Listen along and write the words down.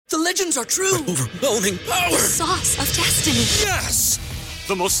The legends are true. Overwhelming power! Sauce of destiny. Yes!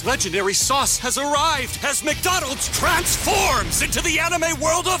 The most legendary sauce has arrived as McDonald's transforms into the anime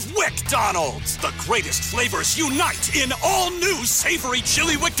world of WickDonald's. The greatest flavors unite in all new savory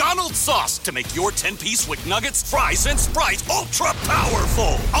chili McDonald's sauce to make your 10-piece Wick Nuggets, fries, and Sprite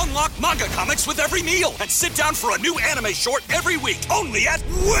ultra-powerful. Unlock manga comics with every meal and sit down for a new anime short every week only at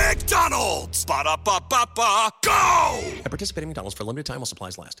WickDonald's. Ba-da-ba-ba-ba, go! At participating McDonald's for a limited time while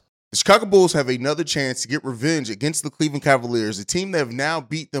supplies last. The Chicago Bulls have another chance to get revenge against the Cleveland Cavaliers, a team that have now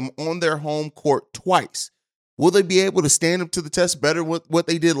beat them on their home court twice. Will they be able to stand up to the test better with what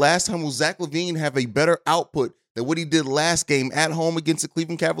they did last time? Will Zach LaVine have a better output than what he did last game at home against the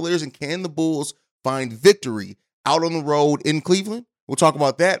Cleveland Cavaliers? And can the Bulls find victory out on the road in Cleveland? We'll talk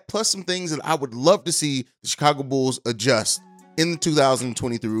about that, plus some things that I would love to see the Chicago Bulls adjust in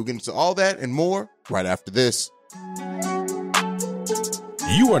 2023. We'll get into all that and more right after this.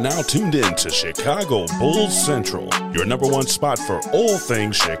 You are now tuned in to Chicago Bulls Central, your number one spot for all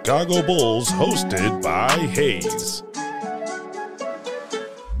things Chicago Bulls, hosted by Hayes.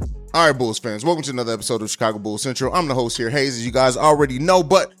 All right, Bulls fans, welcome to another episode of Chicago Bulls Central. I'm the host here, Hayes, as you guys already know,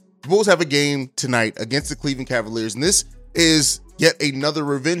 but the Bulls have a game tonight against the Cleveland Cavaliers, and this is yet another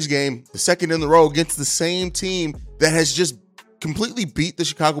revenge game, the second in a row against the same team that has just completely beat the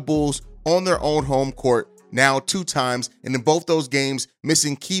Chicago Bulls on their own home court now 2 times, and in both those games,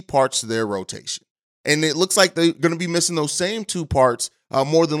 missing key parts to their rotation. And it looks like they're going to be missing those same 2 parts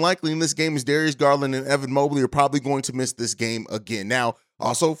more than likely in this game, as Darius Garland and Evan Mobley are probably going to miss this game again. Now,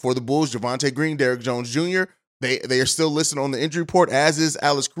 also for the Bulls, Javonte Green, Derrick Jones Jr., they are still listed on the injury report, as is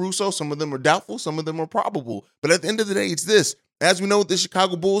Alex Caruso. Some of them are doubtful, some of them are probable. But at the end of the day, it's this. As we know, with the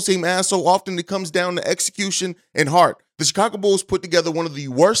Chicago Bulls team, as so often, it comes down to execution and heart. The Chicago Bulls put together one of the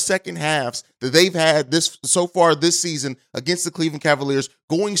worst second halves that they've had so far this season against the Cleveland Cavaliers,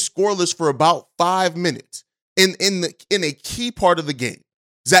 going scoreless for about 5 minutes in a key part of the game.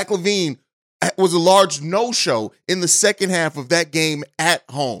 Zach LaVine was a large no-show in the second half of that game at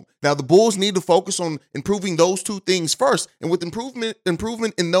home. Now, the Bulls need to focus on improving those 2 things first, and with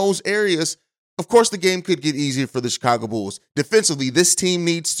improvement in those areas, of course, the game could get easier for the Chicago Bulls. Defensively, this team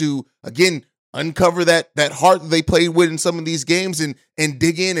needs to, again, uncover that heart that they played with in some of these games and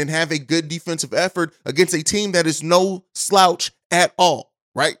dig in and have a good defensive effort against a team that is no slouch at all,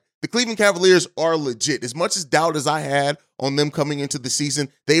 right? The Cleveland Cavaliers are legit. As much as doubt as I had on them coming into the season,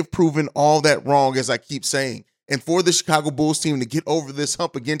 they've proven all that wrong, as I keep saying. And for the Chicago Bulls team to get over this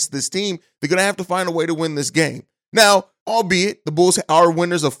hump against this team, they're going to have to find a way to win this game. Now, albeit the Bulls are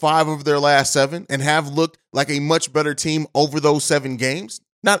winners of 5 of their last 7 and have looked like a much better team over those 7 games.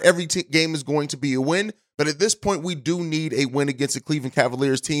 Not every game is going to be a win, but at this point, we do need a win against the Cleveland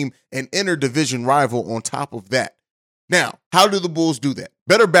Cavaliers team, an interdivision rival on top of that. Now, how do the Bulls do that?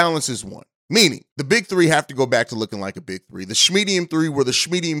 Better balance is one, meaning the big 3 have to go back to looking like a big 3. The Schmedium 3 were the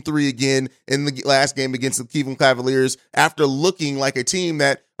Schmedium 3 again in the last game against the Cleveland Cavaliers after looking like a team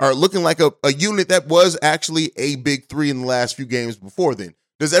that are looking like a unit that was actually a big 3 in the last few games before then.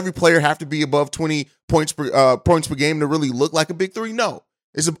 Does every player have to be above 20 points per game to really look like a big 3? No.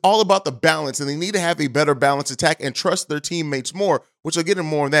 It's all about the balance, and they need to have a better balanced attack and trust their teammates more, which I'll get into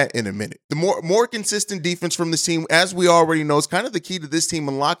more on that in a minute. The more consistent defense from this team, as we already know, is kind of the key to this team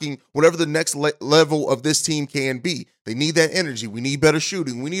unlocking whatever the next level of this team can be. They need that energy. We need better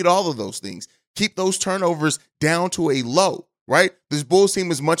shooting. We need all of those things. Keep those turnovers down to a low, right? This Bulls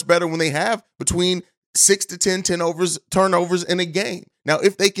team is much better when they have between 6 to 10 turnovers in a game. Now,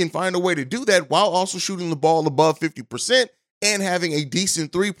 if they can find a way to do that while also shooting the ball above 50%, and having a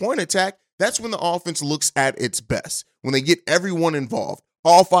decent 3-point attack, that's when the offense looks at its best. When they get everyone involved,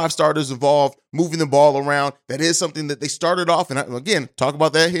 all 5 starters involved, moving the ball around. That is something that they started off, and again, talk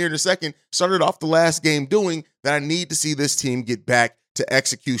about that here in a second, started off the last game doing, that I need to see this team get back to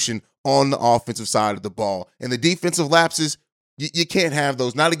execution on the offensive side of the ball. And the defensive lapses, you can't have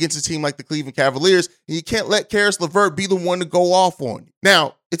those, not against a team like the Cleveland Cavaliers, and you can't let Caris LeVert be the one to go off on you.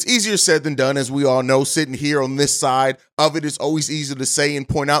 Now, it's easier said than done, as we all know. Sitting here on this side of it, it's always easier to say and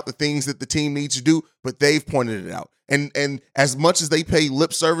point out the things that the team needs to do, but they've pointed it out. And as much as they pay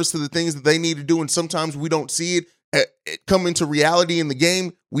lip service to the things that they need to do, and sometimes we don't see it come into reality in the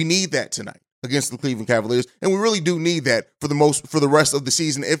game, we need that tonight against the Cleveland Cavaliers. And we really do need that for the rest of the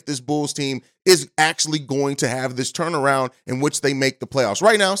season if this Bulls team is actually going to have this turnaround in which they make the playoffs.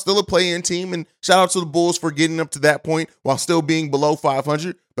 Right now, still a play-in team, and shout out to the Bulls for getting up to that point while still being below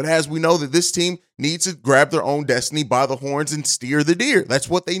 500. But as we know that this team needs to grab their own destiny by the horns and steer the deer. That's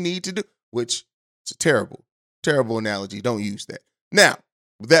what they need to do, which is a terrible, terrible analogy. Don't use that. Now,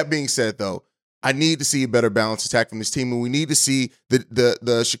 with that being said, though, I need to see a better balanced attack from this team, and we need to see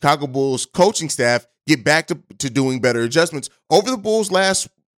the Chicago Bulls coaching staff get back to doing better adjustments. Over the Bulls' last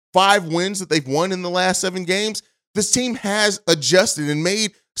 5 wins that they've won in the last 7 games, this team has adjusted and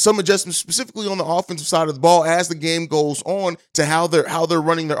made some adjustments specifically on the offensive side of the ball as the game goes on to how they're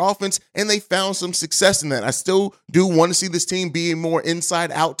running their offense, and they found some success in that. I still do want to see this team be a more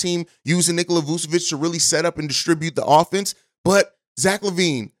inside-out team, using Nikola Vucevic to really set up and distribute the offense, but Zach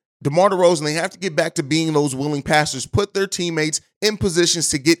LaVine, DeMar DeRozan, they have to get back to being those willing passers, put their teammates in positions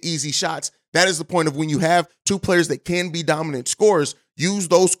to get easy shots. That is the point of when you have 2 players that can be dominant scorers, use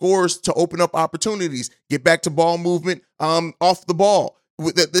those scores to open up opportunities, get back to ball movement off the ball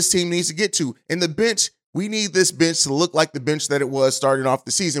that this team needs to get to. And the bench, we need this bench to look like the bench that it was starting off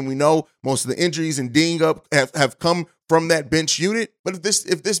the season. We know most of the injuries and ding up have come from that bench unit, but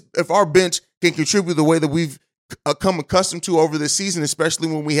if our bench can contribute the way that we've come accustomed to over this season, especially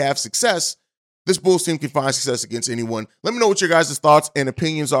when we have success, this Bulls team can find success against anyone. Let me know what your guys' thoughts and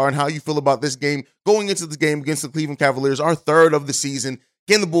opinions are and how you feel about this game going into the game against the Cleveland Cavaliers, our 3rd of the season.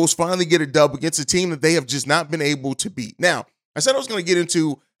 Can the Bulls finally get a dub against a team that they have just not been able to beat? Now, I said I was going to get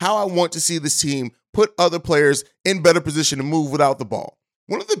into how I want to see this team put other players in better position to move without the ball.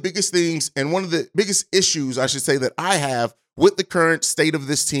 One of the biggest things and one of the biggest issues, I should say, that I have with the current state of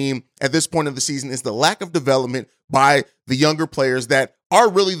this team at this point of the season is the lack of development by the younger players that are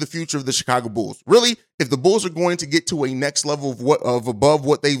really the future of the Chicago Bulls. Really, if the Bulls are going to get to a next level of above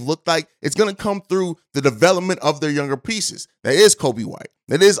what they've looked like, it's going to come through the development of their younger pieces. That is Kobe White.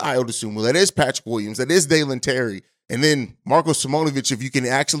 That is Ayo Dosunmu. That is Patrick Williams. That is Dalen Terry. And then Marko Simonovic, if you can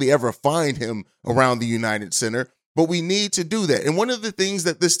actually ever find him around the United Center. But we need to do that. And one of the things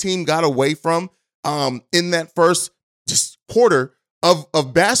that this team got away from in that first just quarter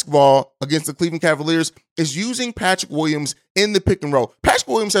of basketball against the Cleveland Cavaliers is using Patrick Williams in the pick and roll. Patrick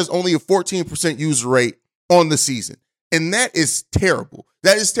Williams has only a 14% user rate on the season, and that is terrible.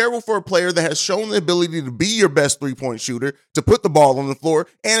 That is terrible for a player that has shown the ability to be your best three-point shooter, to put the ball on the floor,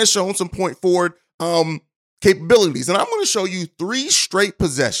 and has shown some point forward capabilities. And I'm going to show you 3 straight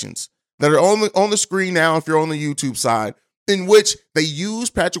possessions that are on the screen now if you're on the YouTube side, in which they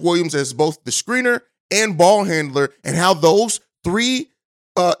use Patrick Williams as both the screener and ball handler, and how those 3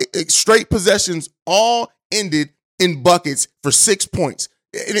 straight possessions all ended in buckets for 6 points.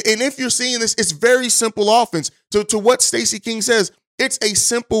 And if you're seeing this, it's very simple offense. To what Stacey King says, it's a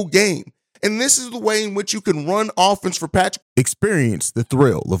simple game. And this is the way in which you can run offense for Patrick. Experience the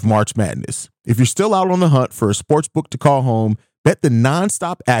thrill of March Madness. If you're still out on the hunt for a sports book to call home, bet the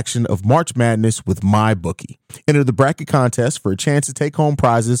nonstop action of March Madness with MyBookie. Enter the bracket contest for a chance to take home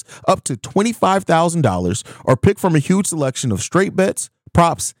prizes up to $25,000 or pick from a huge selection of straight bets,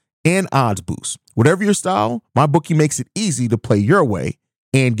 props, and odds boosts. Whatever your style, MyBookie makes it easy to play your way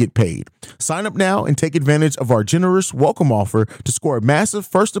and get paid. Sign up now and take advantage of our generous welcome offer to score a massive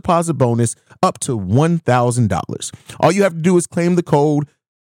first deposit bonus up to $1,000. All you have to do is claim the code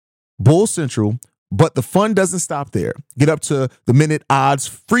BULLCENTRAL. But the fun doesn't stop there. Get up to the minute odds,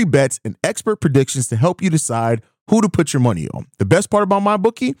 free bets, and expert predictions to help you decide who to put your money on. The best part about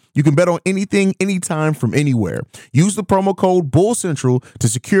MyBookie, you can bet on anything, anytime, from anywhere. Use the promo code BULLCENTRAL to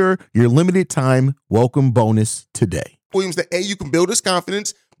secure your limited time welcome bonus today. Williams, that A, you can build his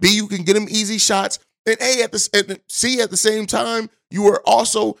confidence, B, you can get him easy shots, and C, at the same time, you are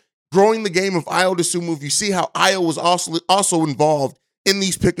also growing the game of Ayo Dosunmu. If you see how Ayo was also involved in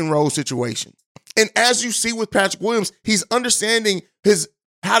these pick and roll situations. And as you see with Patrick Williams, he's understanding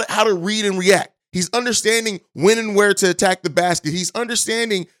how to read and react. He's understanding when and where to attack the basket. He's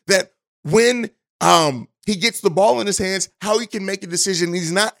understanding that when he gets the ball in his hands, how he can make a decision.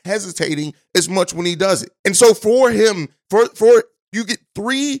 He's not hesitating as much when he does it. And so for him, for you get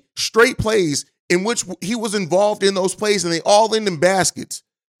 3 straight plays in which he was involved in those plays, and they all end in baskets.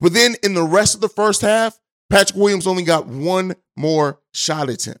 But then in the rest of the first half, Patrick Williams only got 1 more shot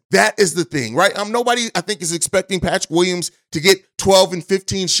attempt. That is the thing, right? Nobody, I think, is expecting Patrick Williams to get 12 and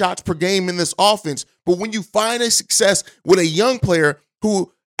 15 shots per game in this offense. But when you find a success with a young player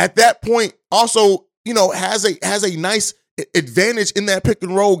who, at that point, also, has a nice advantage in that pick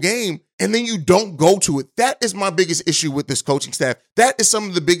and roll game, and then you don't go to it. That is my biggest issue with this coaching staff. That is some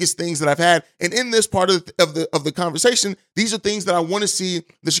of the biggest things that I've had. And in this part of the conversation, these are things that I want to see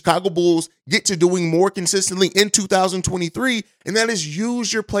the Chicago Bulls get to doing more consistently in 2023, and that is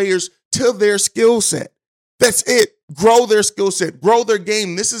use your players to their skill set. That's it. Grow their skill set. Grow their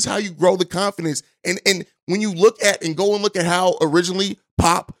game. This is how you grow the confidence. And when you look at and go and look at how originally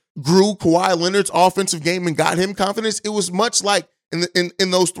Pop grew Kawhi Leonard's offensive game and got him confidence, it was much like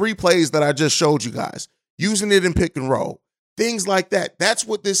in those 3 plays that I just showed you guys, using it in pick and roll, Things like that. That's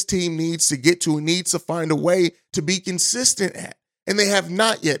what this team needs to get to. It needs to find a way to be consistent at. And they have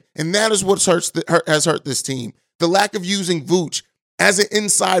not yet. And that is what has hurt this team. The lack of using Vooch as an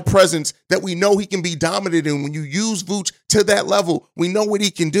inside presence that we know he can be dominant in. When you use Vooch to that level, we know what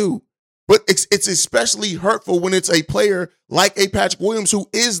he can do. But it's especially hurtful when it's a player like a Patrick Williams who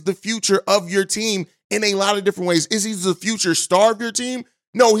is the future of your team in a lot of different ways. Is he the future star of your team?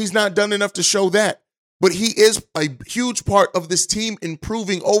 No, he's not done enough to show that. But he is a huge part of this team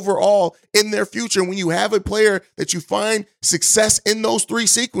improving overall in their future. And when you have a player that you find success in those three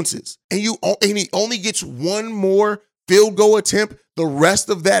sequences and he only gets one more field goal attempt the rest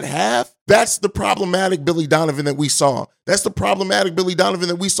of that half, that's the problematic Billy Donovan that we saw. That's the problematic Billy Donovan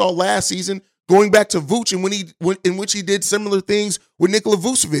that we saw last season, going back to Vooch, and in which he did similar things with Nikola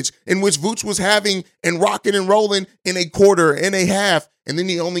Vucevic, in which Vooch was having and rocking and rolling in a quarter and a half, and then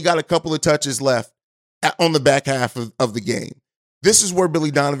he only got a couple of touches left on the back half of the game. This is where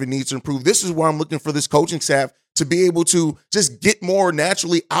Billy Donovan needs to improve. This is where I'm looking for this coaching staff to be able to just get more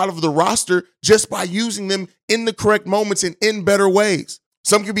naturally out of the roster just by using them in the correct moments and in better ways.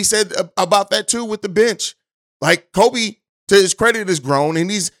 Some could be said about that too with the bench. Like Kobe, to his credit, has grown and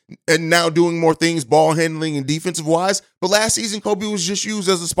he's now doing more things ball handling and defensive wise. But last season, Kobe was just used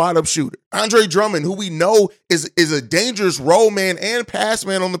as a spot up shooter. Andre Drummond, who we know is a dangerous roll man and pass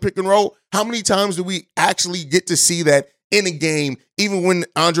man on the pick and roll. How many times do we actually get to see that in a game, even when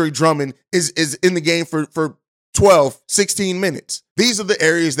Andre Drummond is in the game for 12, 16 minutes? These are the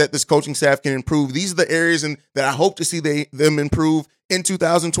areas that this coaching staff can improve. These are the areas that I hope to see them improve in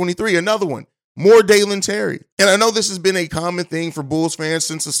 2023. Another one, more Dalen Terry. And I know this has been a common thing for Bulls fans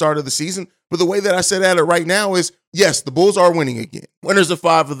since the start of the season, but the way that I said at it right now is, yes, the Bulls are winning again. Winners of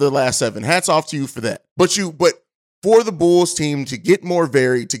 5 of the last 7. Hats off to you for that. But for the Bulls team to get more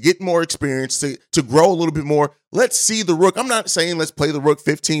varied, to get more experience, to grow a little bit more, let's see the Rook. I'm not saying let's play the Rook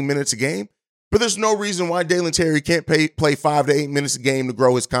 15 minutes a game, but there's no reason why Dalen Terry can't play 5 to 8 minutes a game to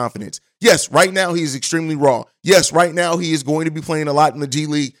grow his confidence. Yes, right now he is extremely raw. Yes, right now he is going to be playing a lot in the G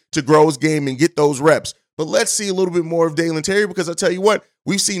League to grow his game and get those reps. But let's see a little bit more of Dalen Terry, because I tell you what,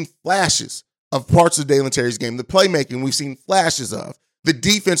 we've seen flashes of parts of Dalen Terry's game. The playmaking we've seen flashes of. The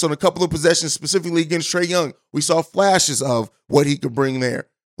defense on a couple of possessions, specifically against Trae Young, we saw flashes of what he could bring there.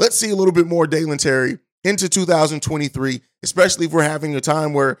 Let's see a little bit more Dalen Terry into 2023, especially if we're having a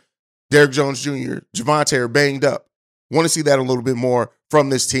time where Derrick Jones Jr., Javonte are banged up. Want to see that a little bit more from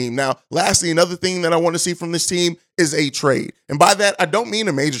this team. Now, lastly, another thing that I want to see from this team is a trade. And by that, I don't mean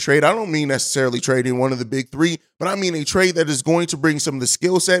a major trade. I don't mean necessarily trading one of the big 3, but I mean a trade that is going to bring some of the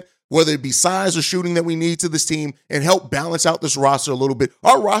skill set, whether it be size or shooting, that we need to this team and help balance out this roster a little bit.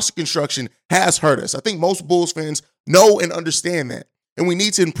 Our roster construction has hurt us. I think most Bulls fans know and understand that. And we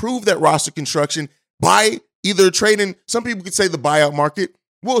need to improve that roster construction by either trading, some people could say the buyout market.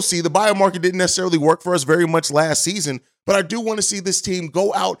 We'll see. The buyout market didn't necessarily work for us very much last season, but I do want to see this team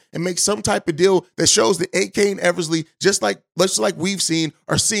go out and make some type of deal that shows that AK and Eversley, just like we've seen,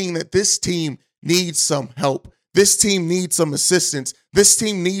 are seeing that this team needs some help. This team needs some assistance. This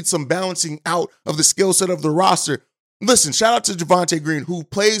team needs some balancing out of the skill set of the roster. Listen, shout out to Javonte Green, who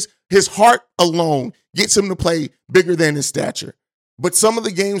plays his heart alone, gets him to play bigger than his stature. But some of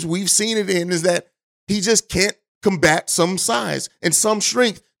the games we've seen it in is that he just can't combat some size and some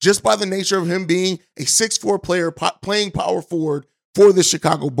strength just by the nature of him being a 6'4" player playing power forward for the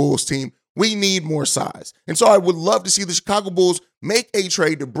Chicago Bulls team. We need more size. And so I would love to see the Chicago Bulls make a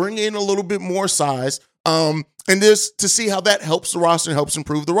trade to bring in a little bit more size, and just to see how that helps the roster and helps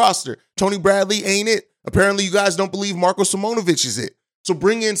improve the roster. Tony Bradley ain't it. Apparently you guys don't believe Marko Simonovic is it. So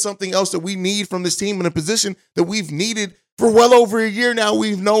bring in something else that we need from this team in a position that we've needed for well over a year now.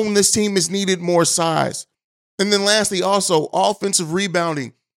 We've known this team has needed more size. And then lastly, also offensive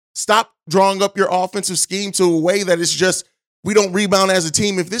rebounding. Stop drawing up your offensive scheme to a way that it's just, we don't rebound as a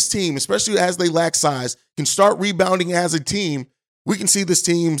team. If this team, especially as they lack size, can start rebounding as a team, we can see this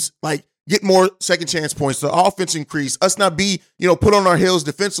team's get more second chance points, the offense increase, us not be, put on our heels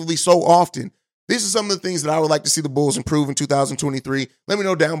defensively so often. These are some of the things that I would like to see the Bulls improve in 2023. Let me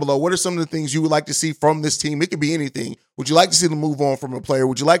know down below. What are some of the things you would like to see from this team? It could be anything. Would you like to see them move on from a player?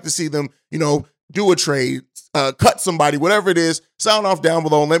 Would you like to see them, do a trade, cut somebody, whatever it is? Sound off down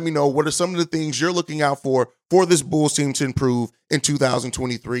below and let me know what are some of the things you're looking out for this Bulls team to improve in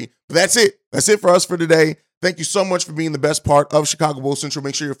 2023. But that's it. That's it for us for today. Thank you so much for being the best part of Chicago Bulls Central.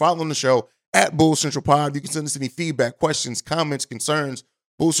 Make sure you're following the show at Bulls Central Pod. You can send us any feedback, questions, comments, concerns,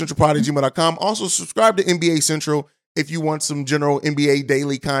 bullscentralpod@gmail.com. Also, subscribe to NBA Central if you want some general NBA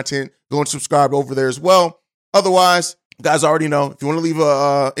daily content. Go and subscribe over there as well. Otherwise, Guys already know, if you want to leave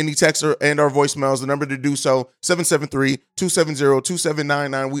any text and our voicemails, the number to do so,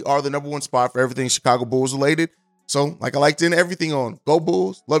 773-270-2799. We are the number one spot for everything Chicago Bulls related. So, like I like to end everything on, go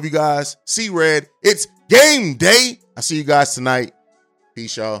Bulls. Love you guys. See red. It's game day. I see you guys tonight.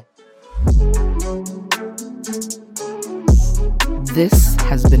 Peace, y'all. This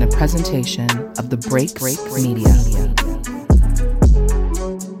has been a presentation of the Break Media.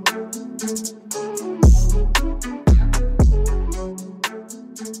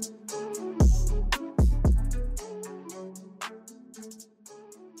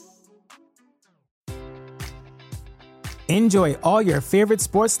 Enjoy all your favorite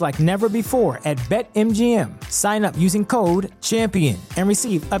sports like never before at BetMGM. Sign up using code CHAMPION and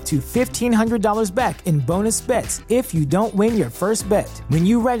receive up to $1,500 back in bonus bets if you don't win your first bet. When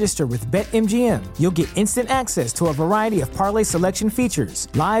you register with BetMGM, you'll get instant access to a variety of parlay selection features,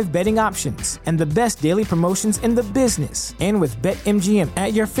 live betting options, and the best daily promotions in the business. And with BetMGM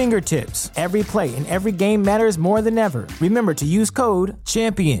at your fingertips, every play and every game matters more than ever. Remember to use code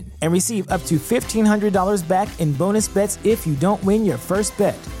CHAMPION and receive up to $1,500 back in bonus bets if you don't win your first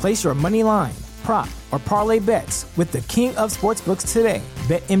bet. Place your money line, prop, or parlay bets with the king of sportsbooks today.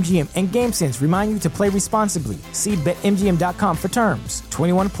 BetMGM and GameSense remind you to play responsibly. See BetMGM.com for terms.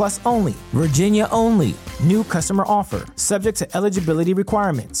 21 plus only. Virginia only. New customer offer. Subject to eligibility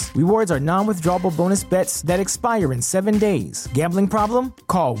requirements. Rewards are non-withdrawable bonus bets that expire in 7 days. Gambling problem?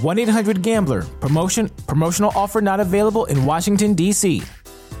 Call 1-800-GAMBLER. Promotional offer not available in Washington, D.C.